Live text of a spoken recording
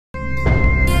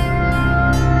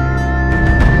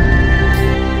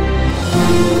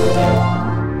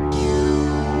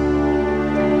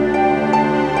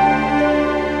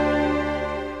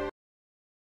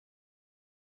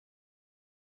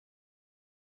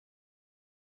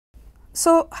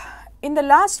So, in the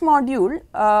last module,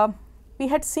 we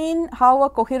had seen how a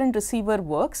coherent receiver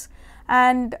works,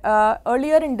 and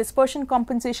earlier in dispersion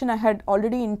compensation I had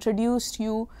already introduced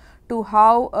you to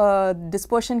how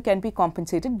dispersion can be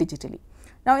compensated digitally.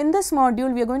 Now, in this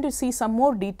module we are going to see some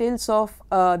more details of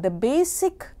the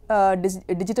basic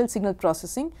digital signal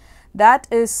processing that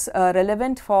is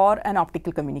relevant for an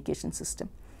optical communication system.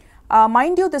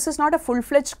 Mind you, this is not a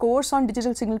full-fledged course on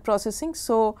digital signal processing,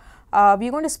 so we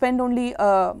are going to spend only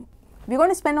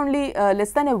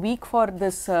less than a week for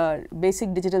this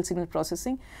basic digital signal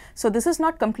processing. So, this is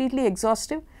not completely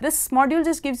exhaustive. This module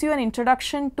just gives you an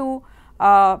introduction to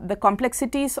the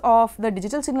complexities of the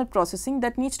digital signal processing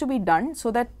that needs to be done so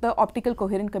that the optical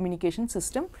coherent communication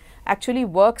system actually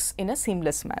works in a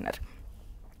seamless manner.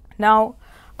 Now,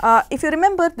 if you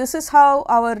remember, this is how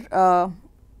our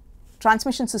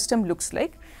transmission system looks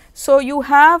like. So, you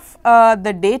have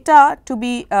the data to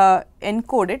be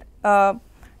encoded,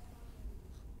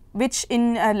 which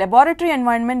in a laboratory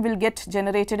environment will get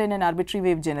generated in an arbitrary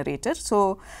wave generator.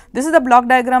 So, this is the block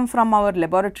diagram from our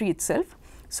laboratory itself.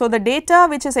 So, the data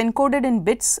which is encoded in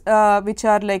bits which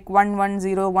are like 1, 1,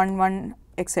 0, 1, 1,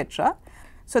 etc.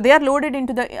 So, they are loaded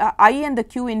into the I and the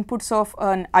Q inputs of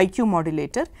an IQ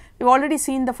modulator. We have already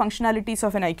seen the functionalities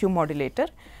of an IQ modulator,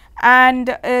 and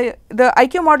the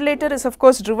IQ modulator is of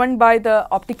course driven by the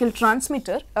optical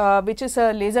transmitter, which is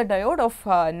a laser diode of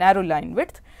narrow line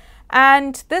width,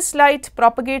 and this light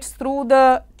propagates through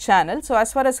the channel. So,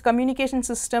 as far as communication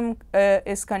system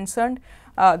is concerned,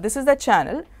 this is the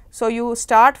channel. So, you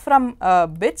start from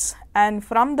bits, and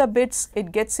from the bits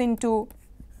it gets into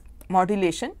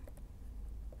modulation,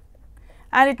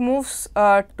 and it moves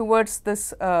towards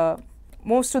this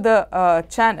moves to the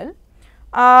channel.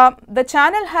 The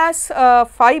channel has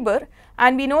fiber,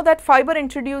 and we know that fiber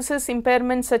introduces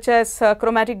impairments such as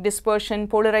chromatic dispersion,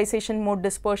 polarization mode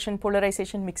dispersion,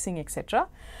 polarization mixing, etc.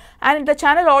 And the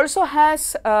channel also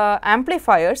has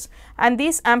amplifiers, and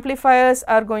these amplifiers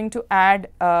are going to add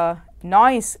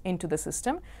noise into the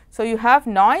system. So, you have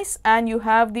noise and you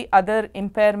have the other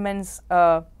impairments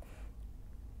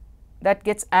that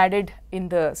gets added in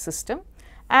the system,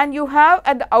 and you have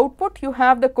at the output you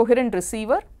have the coherent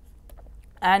receiver,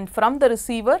 and from the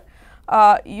receiver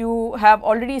you have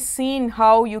already seen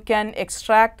how you can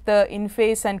extract the in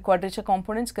phase and quadrature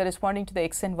components corresponding to the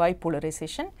x and y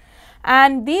polarization,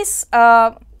 and these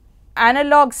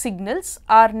analog signals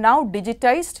are now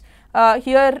digitized.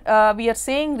 Here we are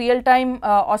saying real time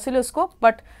oscilloscope,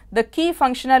 but the key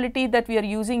functionality that we are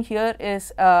using here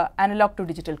is analog to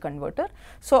digital converter.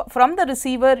 So, from the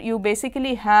receiver you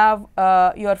basically have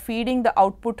you are feeding the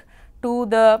output to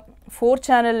the 4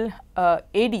 channel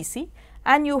ADC,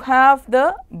 and you have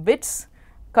the bits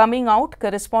coming out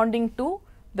corresponding to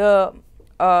the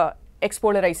X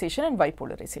polarization and Y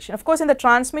polarization. Of course, in the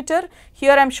transmitter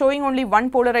here I am showing only one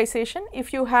polarization.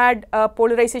 If you had a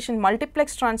polarization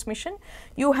multiplex transmission,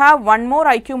 you have one more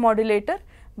IQ modulator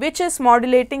which is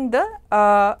modulating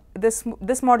the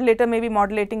this modulator may be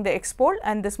modulating the X pole,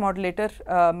 and this modulator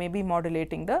may be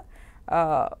modulating the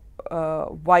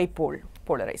Y pole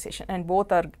polarization, and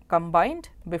both are combined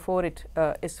before it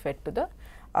is fed to the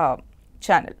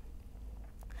channel.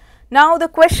 Now, the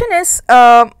question is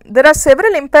there are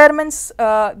several impairments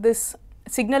this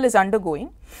signal is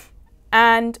undergoing,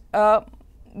 and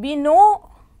we know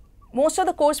most of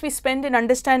the course we spend in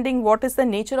understanding what is the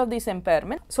nature of these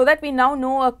impairments, so that we now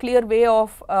know a clear way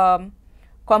of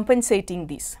compensating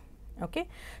these. Okay.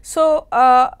 So,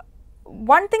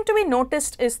 one thing to be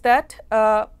noticed is that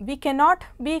we cannot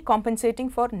be compensating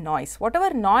for noise.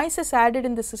 Whatever noise is added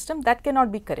in the system, that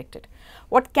cannot be corrected.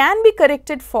 What can be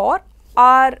corrected for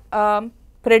are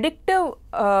predictive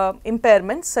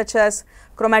impairments such as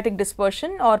chromatic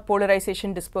dispersion or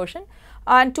polarization dispersion,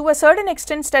 and to a certain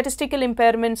extent statistical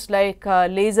impairments like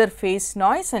laser phase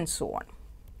noise and so on.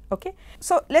 Okay.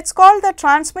 So, let us call the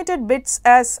transmitted bits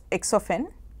as x of n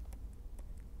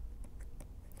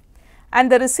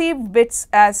and the received bits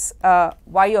as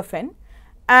y of n,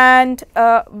 and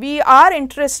we are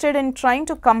interested in trying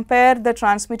to compare the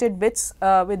transmitted bits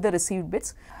with the received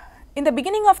bits. In the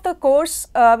beginning of the course,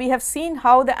 we have seen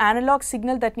how the analog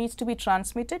signal that needs to be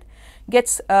transmitted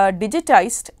gets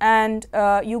digitized, and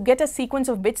you get a sequence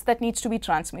of bits that needs to be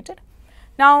transmitted.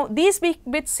 Now, these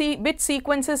bit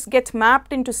sequences get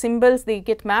mapped into symbols, they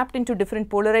get mapped into different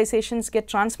polarizations, get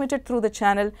transmitted through the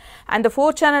channel, and the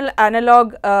 4 channel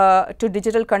analog to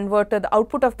digital converter, the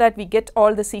output of that we get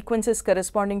all the sequences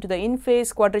corresponding to the in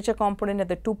phase, quadrature component and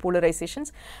the 2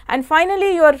 polarizations, and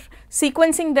finally you are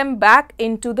sequencing them back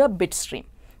into the bit stream.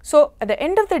 So, at the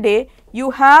end of the day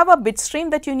you have a bit stream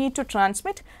that you need to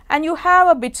transmit, and you have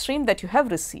a bit stream that you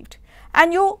have received.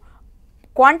 and you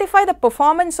quantify the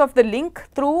performance of the link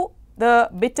through the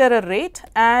bit error rate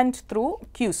and through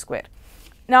Q square.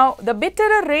 Now, the bit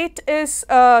error rate is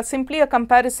simply a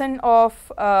comparison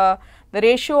of the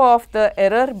ratio of the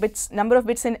error bits, number of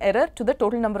bits in error to the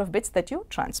total number of bits that you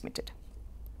transmitted.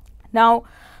 Now,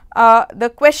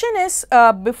 the question is,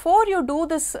 before you do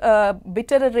this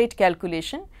bit error rate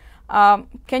calculation,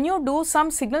 can you do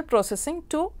some signal processing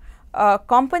to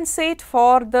compensate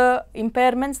for the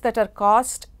impairments that are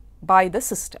caused by the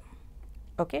system?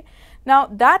 Okay. Now,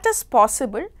 that is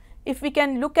possible if we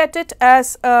can look at it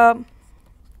as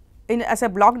as a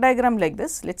block diagram like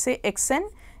this. Let us say xn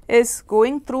is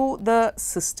going through the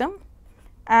system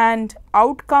and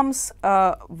out comes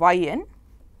yn,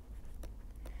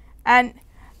 and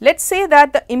let us say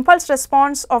that the impulse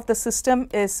response of the system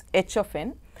is h of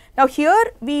n. Now,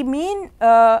 here we mean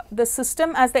the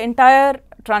system as the entire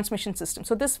transmission system.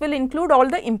 So, this will include all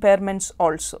the impairments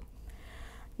also.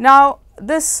 Now,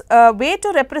 this way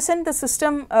to represent the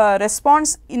system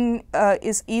response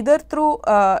is either through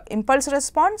impulse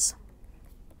response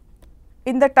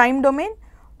in the time domain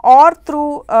or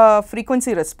through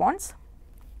frequency response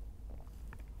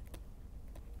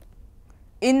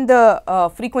in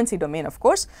the frequency domain, of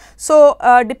course. So,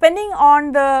 depending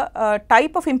on the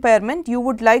type of impairment, you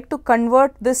would like to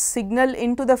convert this signal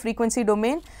into the frequency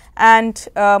domain and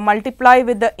multiply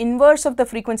with the inverse of the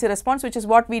frequency response, which is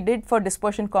what we did for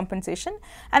dispersion compensation,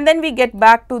 and then we get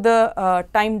back to the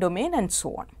time domain and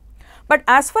so on. But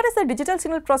as far as the digital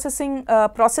signal processing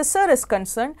processor is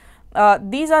concerned,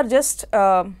 these are just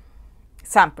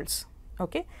samples,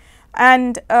 okay,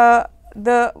 and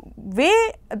the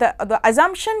way the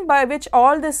assumption by which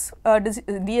all this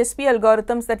DSP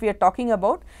algorithms that we are talking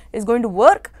about is going to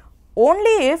work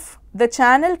only if the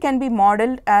channel can be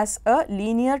modeled as a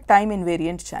linear time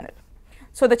invariant channel.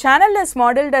 So, the channel is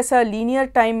modeled as a linear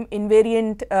time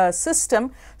invariant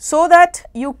system, so that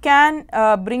you can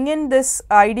bring in this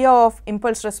idea of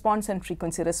impulse response and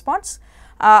frequency response.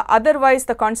 Otherwise,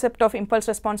 the concept of impulse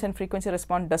response and frequency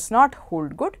response does not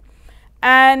hold good,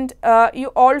 and you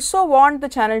also want the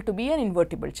channel to be an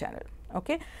invertible channel.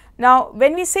 Okay. Now,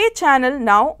 when we say channel,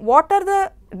 now what are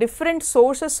the different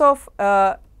sources of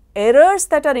errors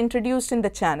that are introduced in the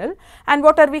channel and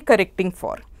what are we correcting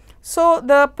for? So,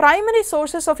 the primary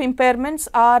sources of impairments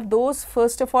are those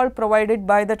first of all provided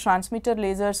by the transmitter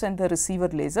lasers and the receiver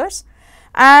lasers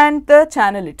and the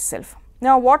channel itself.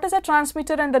 Now, what does a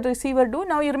transmitter and the receiver do?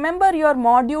 Now, you remember your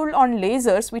module on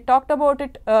lasers, we talked about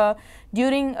it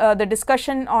during the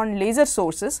discussion on laser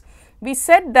sources. We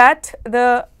said that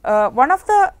the one of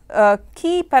the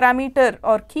key parameter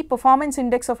or key performance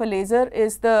index of a laser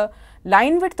is the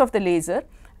line width of the laser,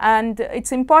 and it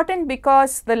is important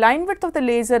because the line width of the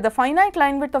laser, the finite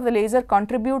line width of the laser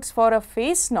contributes for a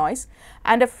phase noise,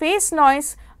 and a phase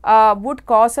noise would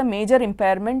cause a major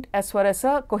impairment as far as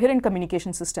a coherent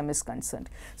communication system is concerned.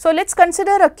 So, let us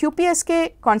consider a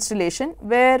QPSK constellation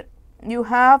where you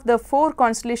have the 4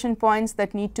 constellation points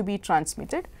that need to be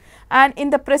transmitted, and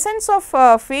in the presence of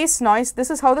phase noise,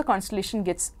 this is how the constellation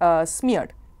gets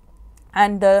smeared,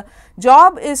 and the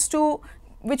job is to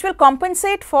which will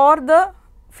compensate for the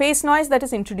phase noise that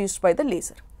is introduced by the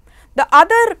laser. The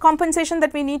other compensation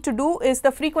that we need to do is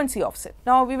the frequency offset.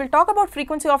 Now, we will talk about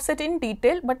frequency offset in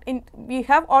detail, but we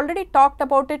have already talked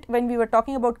about it when we were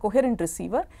talking about coherent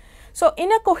receiver. So,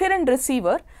 in a coherent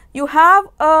receiver, you have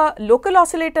a local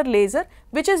oscillator laser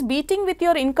which is beating with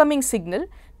your incoming signal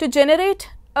to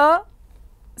generate a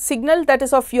signal that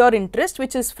is of your interest,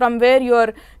 which is from where you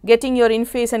are getting your in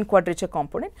phase and quadrature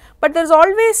component, but there is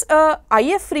always a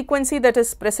IF frequency that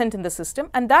is present in the system,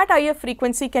 and that IF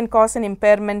frequency can cause an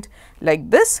impairment like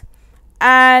this.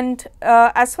 And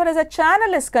as far as a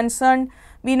channel is concerned,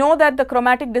 we know that the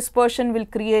chromatic dispersion will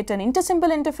create an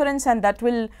intersymbol interference, and that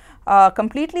will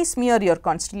completely smear your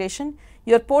constellation.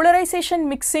 Your polarization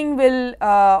mixing will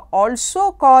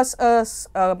also cause a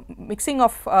mixing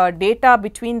of data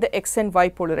between the x and y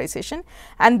polarization,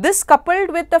 and this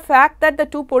coupled with the fact that the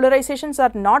two polarizations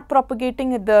are not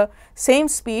propagating at the same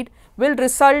speed will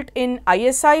result in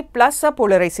ISI plus a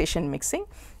polarization mixing.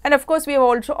 And of course, we have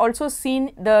also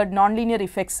seen the nonlinear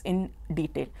effects in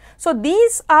detail. So,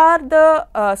 these are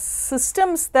the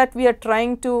systems that we are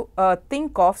trying to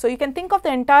think of. So, you can think of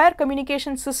the entire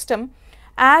communication system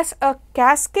as a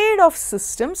cascade of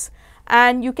systems,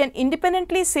 and you can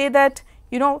independently say that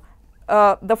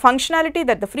the functionality,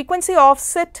 that the frequency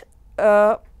offset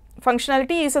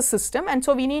functionality is a system, and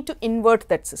so we need to invert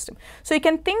that system. So, you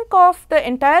can think of the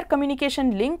entire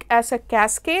communication link as a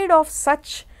cascade of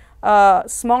such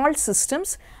small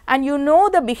systems, and you know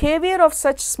the behavior of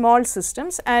such small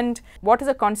systems and what is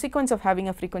the consequence of having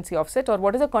a frequency offset or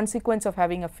what is the consequence of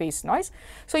having a phase noise.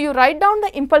 So, you write down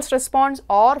the impulse response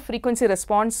or frequency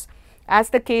response as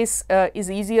the case is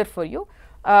easier for you.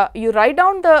 You write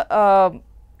down the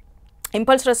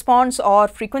impulse response or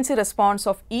frequency response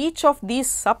of each of these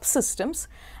subsystems,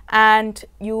 and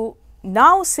you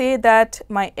now say that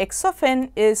my x of n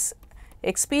is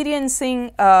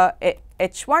experiencing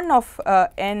h1 of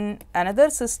n, another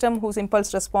system whose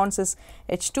impulse response is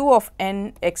h2 of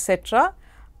n, etc.,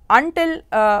 until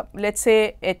let us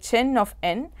say hn of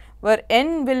n, where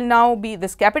n will now be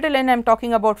this capital N. I am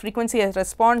talking about frequency as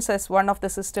response as one of the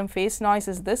system, phase noise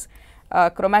is this,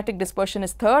 chromatic dispersion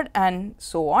is third, and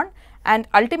so on, and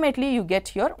ultimately you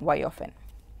get your y of n.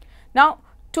 Now,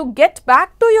 to get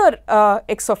back to your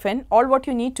x of n, all what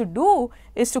you need to do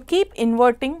is to keep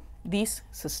inverting these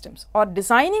systems or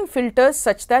designing filters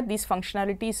such that these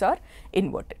functionalities are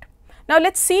inverted. Now,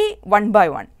 let us see one by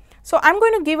one. So, I am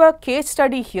going to give a case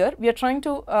study here. We are trying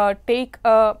to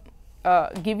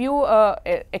give you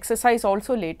a exercise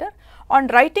also later on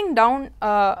writing down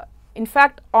in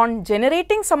fact on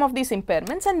generating some of these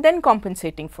impairments and then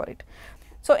compensating for it.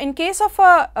 So, in case of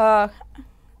a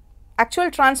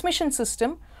actual transmission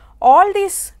system, all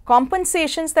these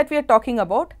compensations that we are talking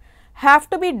about have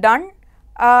to be done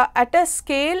at a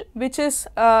scale which is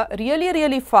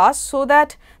really fast, so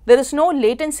that there is no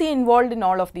latency involved in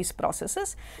all of these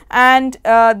processes, and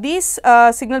these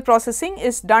signal processing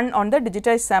is done on the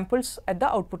digitized samples at the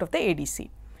output of the ADC.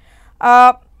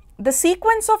 The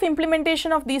sequence of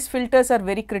implementation of these filters are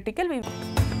very critical.